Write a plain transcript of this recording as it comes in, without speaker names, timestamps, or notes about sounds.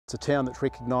It's a town that's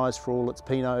recognised for all its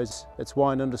Pinots, its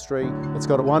wine industry. It's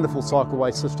got a wonderful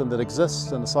cycleway system that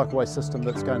exists and a cycleway system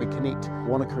that's going to connect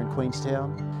Wanaka and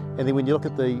Queenstown. And then when you look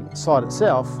at the site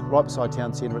itself, right beside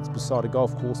town centre, it's beside a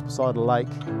golf course, beside a lake.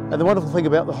 And the wonderful thing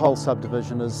about the whole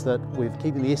subdivision is that we're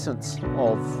keeping the essence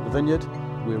of the vineyard.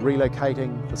 We're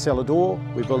relocating the cellar door,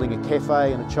 we're building a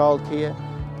cafe and a childcare,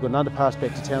 we've got an underpass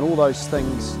back to town. All those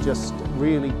things just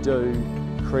really do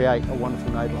create a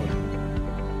wonderful neighbourhood.